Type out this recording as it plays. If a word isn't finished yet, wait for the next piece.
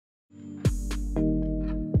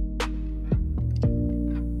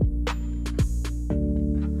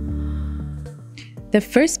The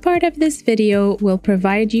first part of this video will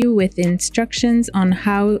provide you with instructions on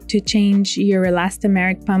how to change your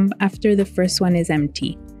elastomeric pump after the first one is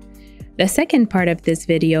empty. The second part of this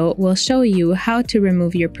video will show you how to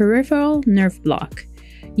remove your peripheral nerve block.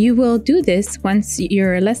 You will do this once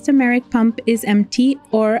your elastomeric pump is empty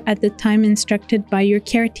or at the time instructed by your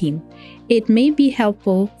care team. It may be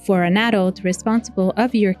helpful for an adult responsible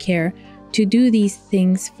of your care to do these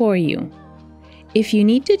things for you. If you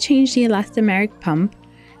need to change the elastomeric pump,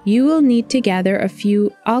 you will need to gather a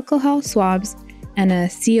few alcohol swabs and a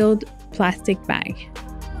sealed plastic bag.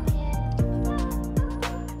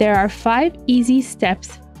 There are 5 easy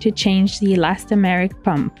steps to change the elastomeric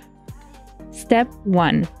pump. Step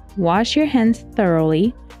 1. Wash your hands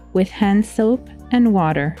thoroughly with hand soap and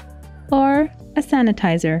water, or a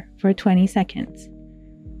sanitizer for 20 seconds.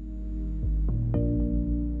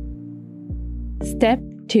 Step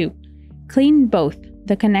 2. Clean both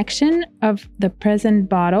the connection of the present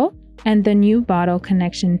bottle and the new bottle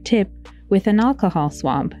connection tip with an alcohol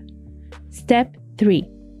swab. Step 3.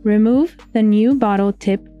 Remove the new bottle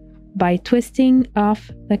tip by twisting off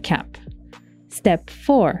the cap. Step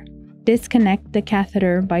 4. Disconnect the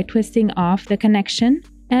catheter by twisting off the connection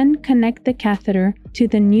and connect the catheter to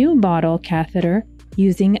the new bottle catheter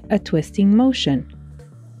using a twisting motion.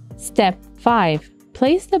 Step 5.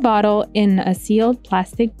 Place the bottle in a sealed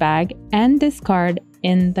plastic bag and discard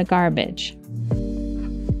in the garbage.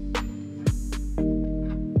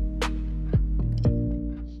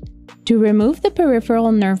 To remove the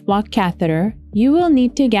peripheral nerve block catheter, you will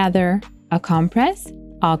need to gather a compress,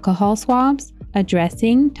 alcohol swabs, a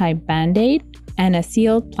dressing type Band-Aid, and a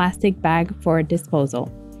sealed plastic bag for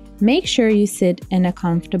disposal. Make sure you sit in a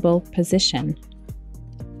comfortable position.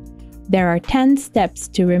 There are 10 steps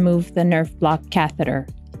to remove the nerve block catheter.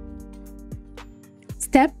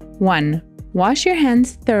 Step 1. Wash your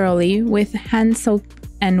hands thoroughly with hand soap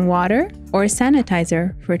and water or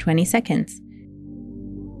sanitizer for 20 seconds.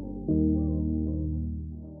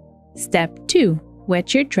 Step 2.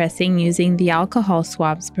 Wet your dressing using the alcohol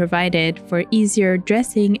swabs provided for easier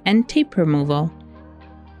dressing and tape removal.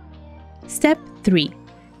 Step 3.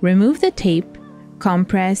 Remove the tape,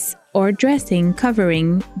 compress, or dressing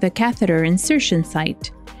covering the catheter insertion site.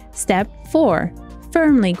 Step 4.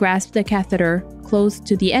 Firmly grasp the catheter close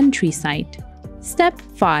to the entry site. Step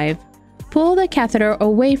 5. Pull the catheter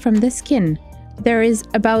away from the skin. There is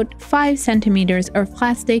about 5 centimeters of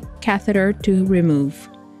plastic catheter to remove.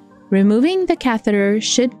 Removing the catheter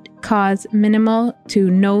should cause minimal to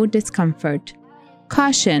no discomfort.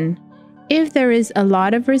 Caution: if there is a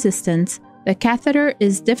lot of resistance, the catheter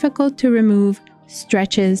is difficult to remove,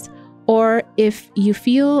 stretches, or if you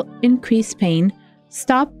feel increased pain,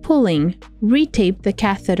 stop pulling, retape the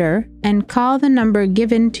catheter, and call the number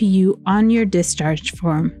given to you on your discharge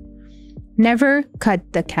form. Never cut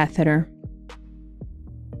the catheter.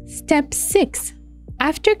 Step 6.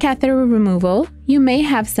 After catheter removal, you may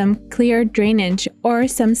have some clear drainage or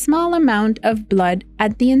some small amount of blood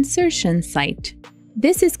at the insertion site.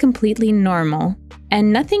 This is completely normal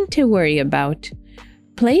and nothing to worry about.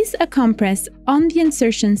 Place a compress on the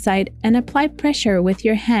insertion site and apply pressure with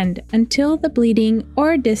your hand until the bleeding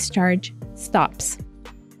or discharge stops.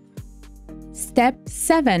 Step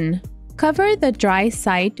 7. Cover the dry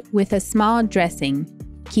site with a small dressing.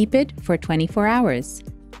 Keep it for 24 hours.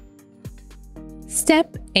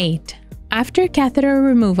 Step 8. After catheter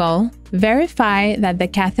removal, verify that the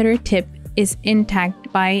catheter tip is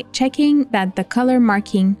intact by checking that the color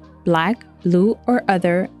marking black, blue, or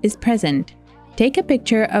other is present. Take a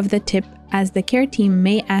picture of the tip as the care team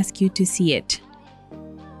may ask you to see it.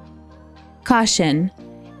 Caution: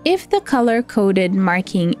 if the color-coded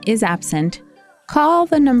marking is absent, call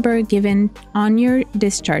the number given on your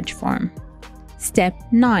discharge form. Step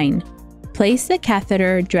 9. Place the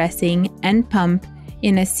catheter dressing and pump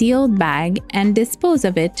in a sealed bag and dispose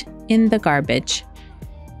of it in the garbage.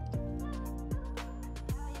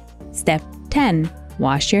 Step 10.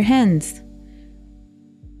 Wash your hands.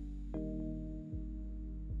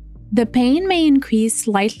 The pain may increase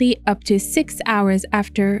slightly up to 6 hours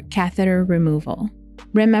after catheter removal.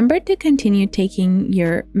 Remember to continue taking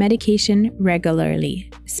your medication regularly,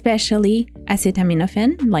 especially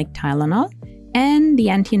acetaminophen like Tylenol, and the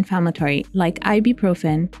anti-inflammatory like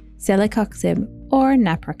ibuprofen, celecoxib, or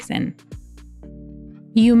naproxen.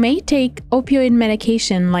 You may take opioid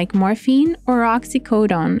medication like morphine or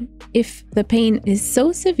oxycodone if the pain is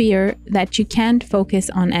so severe that you can't focus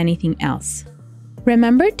on anything else.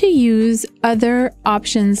 Remember to use other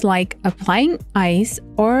options like applying ice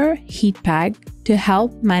or heat pack to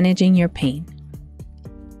help managing your pain.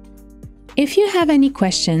 If you have any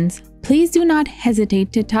questions, Please do not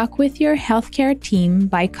hesitate to talk with your healthcare team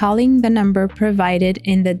by calling the number provided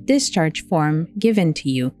in the discharge form given to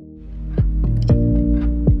you.